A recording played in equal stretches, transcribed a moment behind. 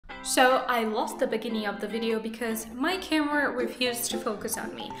So I lost the beginning of the video because my camera refused to focus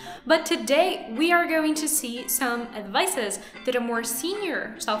on me. But today we are going to see some advices that a more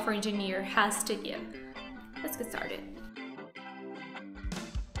senior software engineer has to give. Let's get started.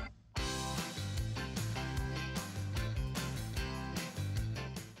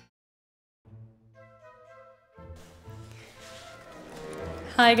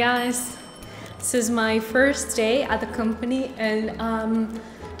 Hi guys, this is my first day at the company and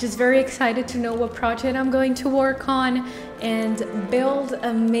just very excited to know what project I'm going to work on and build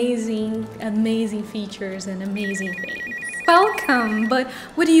amazing features and amazing things. Welcome, but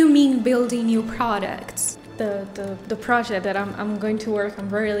what do you mean building new products? The project that I'm going to work,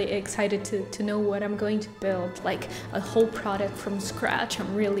 I'm really excited to know what I'm going to build, like a whole product from scratch.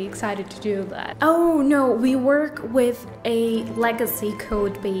 I'm really excited to do that. Oh no, we work with a legacy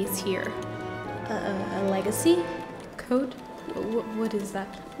code base here. A legacy code? What is that?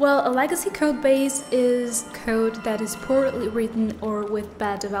 Well, a legacy code base is code that is poorly written or with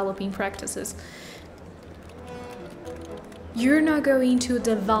bad developing practices. You're not going to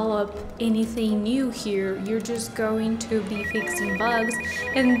develop anything new here. You're just going to be fixing bugs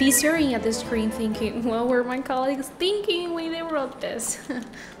and be staring at the screen thinking, what were my colleagues thinking when they wrote this?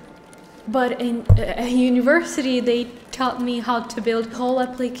 But in a university, they taught me how to build whole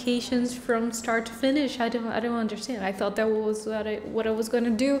applications from start to finish. I don't understand. I thought that was what I was going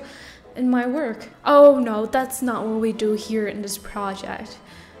to do in my work. Oh no, that's not what we do here in this project.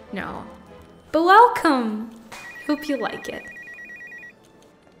 No. But welcome! Hope you like it.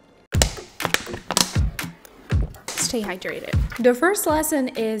 Stay hydrated. The first lesson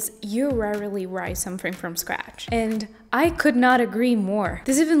is you rarely write something from scratch. And I could not agree more.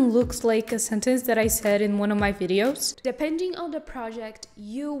 This even looks like a sentence that I said in one of my videos. Depending on the project,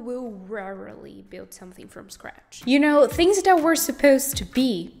 you will rarely build something from scratch. You know, things that were supposed to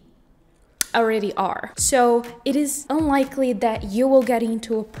be already are. So it is unlikely that you will get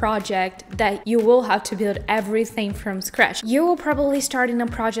into a project that you will have to build everything from scratch. You will probably start in a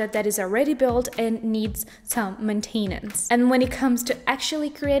project that is already built and needs some maintenance. And when it comes to actually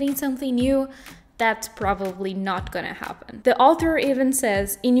creating something new, that's probably not gonna happen. The author even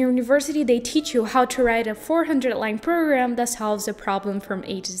says, in university they teach you how to write a 400-line program that solves a problem from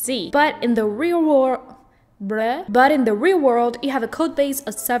A to Z. But in the real world, you have a code base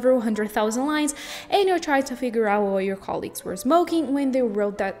of several 100,000 lines and you're trying to figure out what your colleagues were smoking when they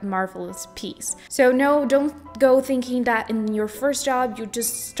wrote that marvelous piece. So no, don't go thinking that in your first job you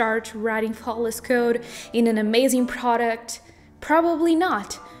just start writing flawless code in an amazing product. Probably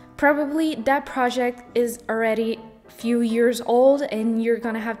not. Probably that project is already few years old and you're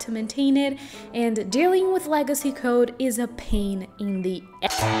gonna have to maintain it, and dealing with legacy code is a pain in the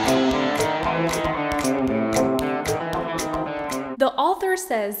The author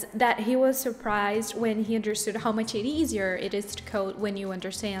says that he was surprised when he understood how much easier it is to code when you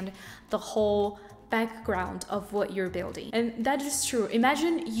understand the whole background of what you're building. And that is true.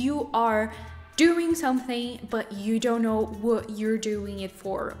 Imagine you are doing something but you don't know what you're doing it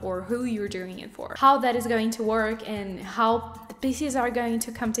for or who you're doing it for, how that is going to work and how the pieces are going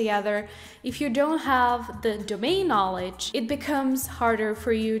to come together. If you don't have the domain knowledge, it becomes harder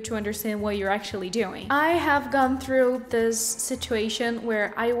for you to understand what you're actually doing. I have gone through this situation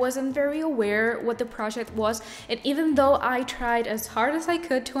where I wasn't very aware what the project was, and even though I tried as hard as I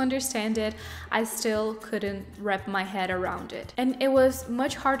could to understand it, I still couldn't wrap my head around it. And it was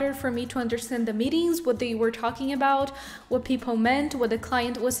much harder for me to understand the meetings, what they were talking about, what people meant, what the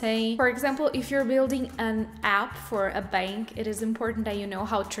client was saying. For example, if you're building an app for a bank, it is important that you know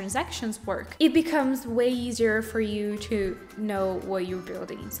how transactions work. It becomes way easier for you to know what you're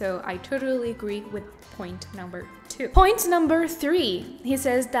building. So I totally agree with point number 2. Point number 3, he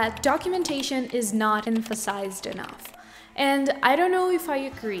says that documentation is not emphasized enough. And I don't know if I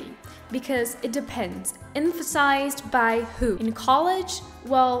agree, because it depends. Emphasized by who? In college?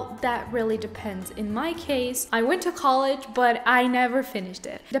 Well, that really depends. In my case, I went to college, but I never finished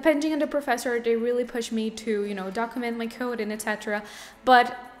it. Depending on the professor, they really pushed me to, you know, document my code and etc.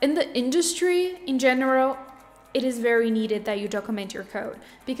 But in the industry, in general, it is very needed that you document your code,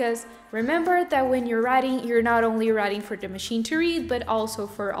 because remember that when you're writing, you're not only writing for the machine to read, but also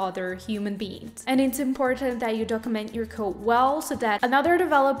for other human beings. And it's important that you document your code well so that another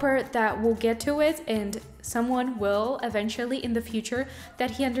developer that will get to it, and someone will eventually in the future,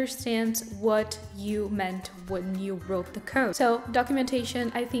 that he understands what you meant when you wrote the code. So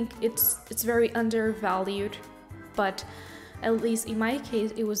documentation, I think it's very undervalued, but at least in my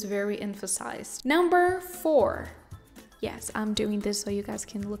case, it was very emphasized. Number 4. Yes, I'm doing this so you guys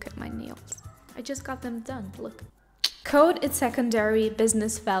can look at my nails. I just got them done, look. Code is secondary,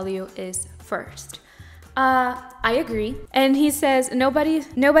 business value is first. I agree. And he says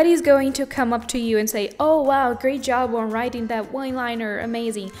nobody's going to come up to you and say, oh wow, great job on writing that one-liner,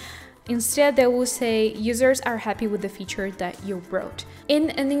 amazing. Instead, they will say users are happy with the feature that you wrote.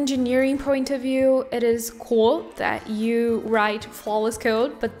 In an engineering point of view, it is cool that you write flawless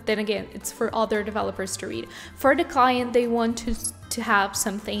code, but then again, it's for other developers to read. For the client, they want to have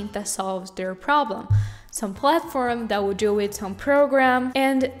something that solves their problem. Some platform that will do it, some program,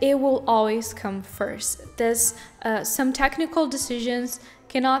 and it will always come first. Some technical decisions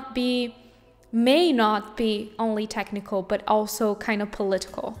may not be only technical, but also kind of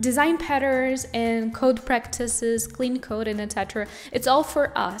political. Design patterns and code practices, clean code, and etc. It's all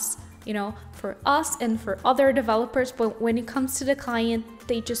for us, for us and for other developers. But when it comes to the client,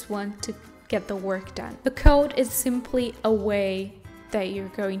 they just want to get the work done. The code is simply a way that you're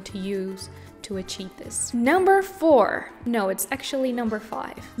going to use to achieve this. Number 4, no, it's actually number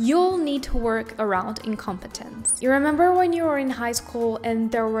 5. You'll need to work around incompetence. You remember when you were in high school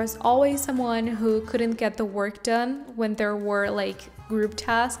and there was always someone who couldn't get the work done when there were like group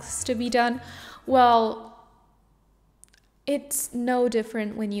tasks to be done? Well, it's no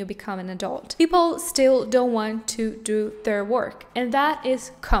different when you become an adult. People still don't want to do their work, and that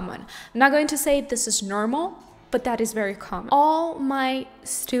is common. I'm not going to say this is normal, but that is very common. All my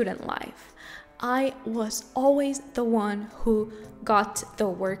student life, I was always the one who got the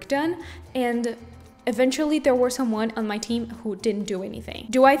work done, and eventually there was someone on my team who didn't do anything.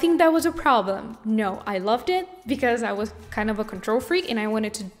 Do I think that was a problem? No, I loved it because I was kind of a control freak and I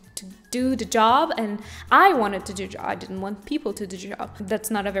wanted to do the job, and I wanted to do the job. I didn't want people to do the job. That's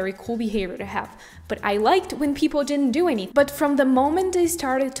not a very cool behavior to have, but I liked when people didn't do anything. But from the moment they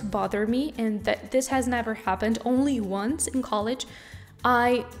started to bother me, and this has never happened, only once in college,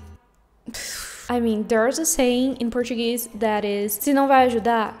 I mean, there's a saying in Portuguese that is, se não vai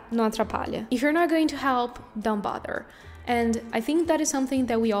ajudar, não atrapalha. If you're not going to help, don't bother. And I think that is something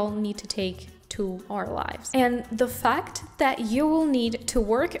that we all need to take to our lives. And the fact that you will need to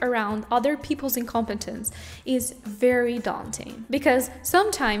work around other people's incompetence is very daunting, because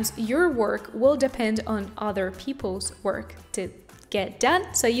sometimes your work will depend on other people's work to get done,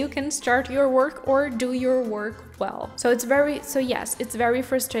 so you can start your work or do your work well. Yes, it's very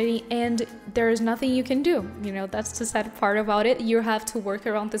frustrating, and there is nothing you can do. That's the sad part about it. You have to work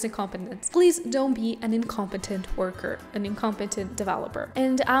around this incompetence. Please don't be an incompetent worker, an incompetent developer.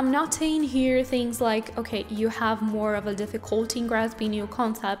 And I'm not saying here things like, okay, you have more of a difficulty in grasping new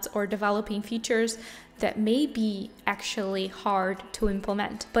concepts or developing features that may be actually hard to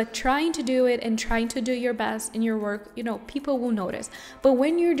implement, but trying to do it and trying to do your best in your work, people will notice. But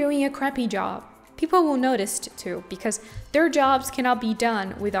when you're doing a crappy job, people will notice too, because their jobs cannot be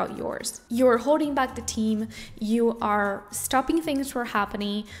done without yours. You're holding back the team, you are stopping things from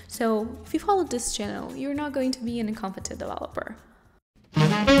happening. So if you follow this channel, you're not going to be an incompetent developer.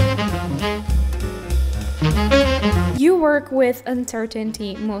 You work with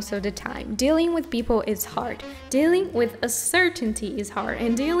uncertainty most of the time. Dealing with people is hard. Dealing with uncertainty is hard.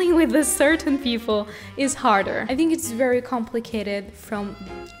 And dealing with the certain people is harder. I think it's very complicated from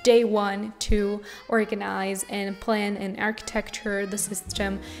day one to organize and plan and architecture the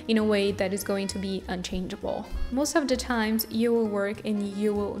system in a way that is going to be unchangeable. Most of the times you will work and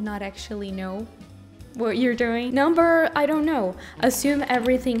you will not actually know what you're doing. I don't know. Assume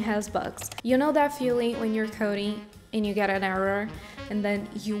everything has bugs. You know that feeling when you're coding and you get an error, and then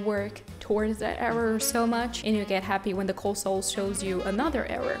you work towards that error so much and you get happy when the console shows you another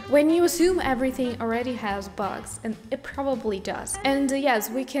error. When you assume everything already has bugs, and it probably does. And yes,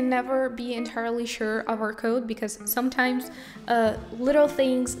 we can never be entirely sure of our code, because sometimes little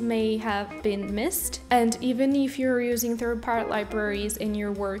things may have been missed. And even if you're using third-party libraries and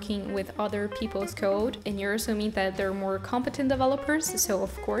you're working with other people's code and you're assuming that they're more competent developers, so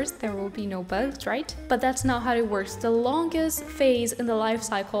of course there will be no bugs, right? But that's not how it works. The longest phase in the life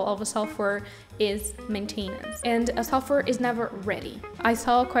cycle of a software is maintenance, and a software is never ready. I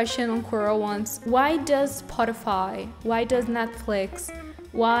saw a question on Quora once: why does Spotify, why does Netflix,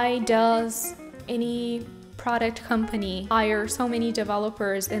 why does any product company hire so many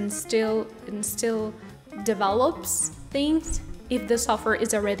developers and still develops things if the software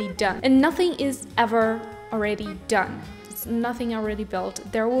is already done? And nothing is ever already done. Nothing already built.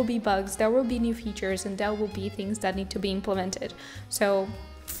 There will be bugs, there will be new features, and there will be things that need to be implemented. So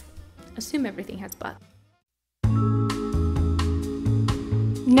assume everything has bugs.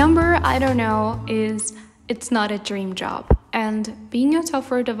 Number I don't know is it's not a dream job. And being a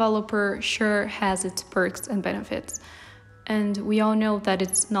software developer sure has its perks and benefits. And we all know that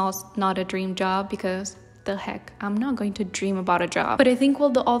it's not a dream job, because the heck, I'm not going to dream about a job. But I think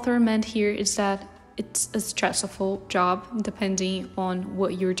what the author meant here is that it's a stressful job depending on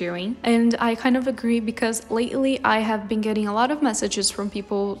what you're doing. And I kind of agree, because lately I have been getting a lot of messages from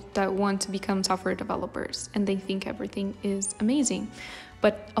people that want to become software developers and they think everything is amazing.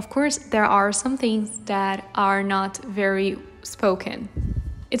 But of course, there are some things that are not very spoken.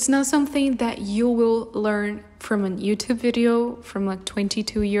 It's not something that you will learn from a YouTube video from a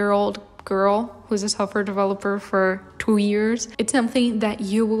 22-year-old girl who's a software developer for 2 years. It's something that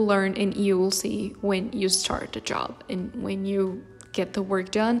you will learn and you will see when you start the job, and when you get the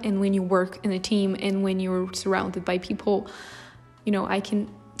work done, and when you work in a team, and when you're surrounded by people. You know, I can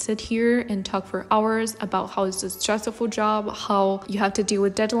sit here and talk for hours about how it's a stressful job, how you have to deal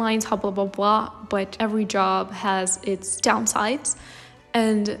with deadlines, how blah blah blah, but every job has its downsides.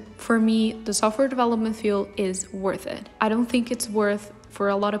 And for me, the software development field is worth it. I don't think it's worth for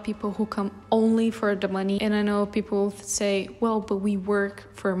a lot of people who come only for the money. And I know people say, well, but we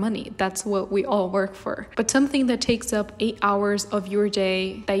work for money. That's what we all work for. But something that takes up 8 hours of your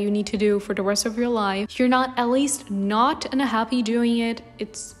day that you need to do for the rest of your life, if you're not at least not happy doing it,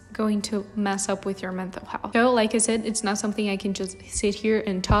 it's going to mess up with your mental health. So like I said, it's not something I can just sit here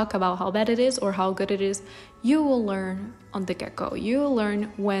and talk about how bad it is or how good it is. You will learn on the get-go. You will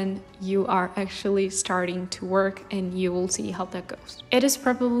learn when you are actually starting to work, and you will see how that goes. It is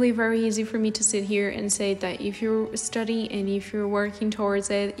probably very easy for me to sit here and say that if you're studying and if you're working towards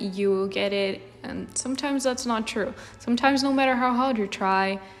it, you will get it. And sometimes that's not true. Sometimes no matter how hard you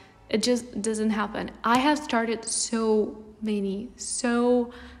try, it just doesn't happen. I have started so many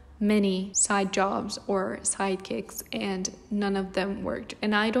side jobs or side gigs, and none of them worked.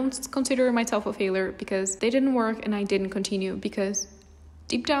 And I don't consider myself a failure because they didn't work and I didn't continue, because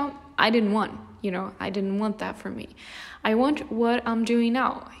deep down I didn't want, I didn't want that for me. I want what I'm doing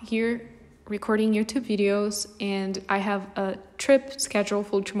now, here recording YouTube videos, and I have a trip scheduled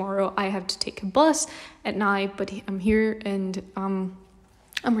for tomorrow. I have to take a bus at night, but I'm here and I'm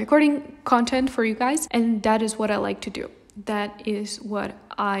recording content for you guys, and that is what I like to do. That is what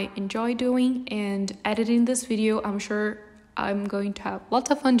I enjoy doing, and editing this video, I'm sure I'm going to have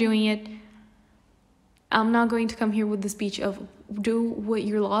lots of fun doing it. I'm not going to come here with the speech of do what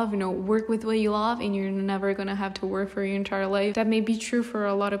you love, work with what you love, and you're never gonna have to work for your entire life. That may be true for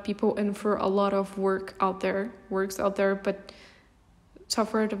a lot of people and for a lot of works out there, but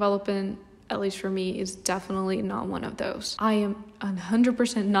software development, at least for me, is definitely not one of those. I am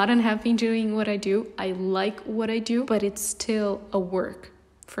 100% not unhappy doing what I do. I like what I do, but it's still a work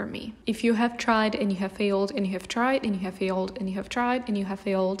for me. If you have tried and you have failed, and you have tried and you have failed, and you have tried and you have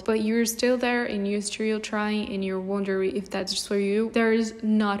failed, but you're still there and you're still trying and you're wondering if that's for you, there is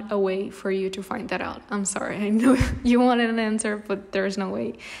not a way for you to find that out. I'm sorry, I know you wanted an answer, but there is no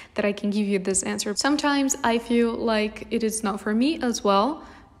way that I can give you this answer. Sometimes I feel like it is not for me as well,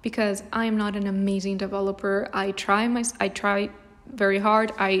 because I am not an amazing developer. I try very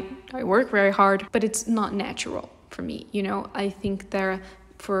hard, I work very hard, but it's not natural for me. I think there,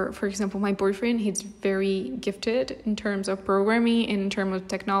 for example, my boyfriend, he's very gifted in terms of programming and in terms of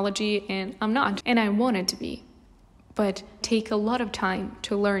technology, and I'm not, and I wanted to be, but take a lot of time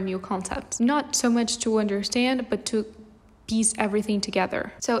to learn new concepts, not so much to understand, but to piece everything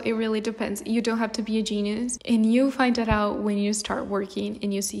together. So it really depends. You don't have to be a genius, and you find that out when you start working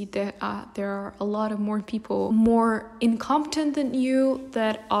and you see that there are a lot of more people more incompetent than you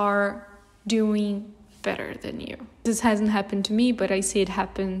that are doing better than you. This hasn't happened to me, but I see it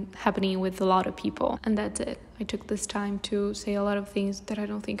happening with a lot of people, and that's it. I took this time to say a lot of things that I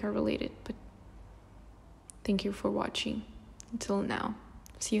don't think are related, but thank you for watching. Until now,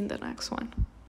 see you in the next one.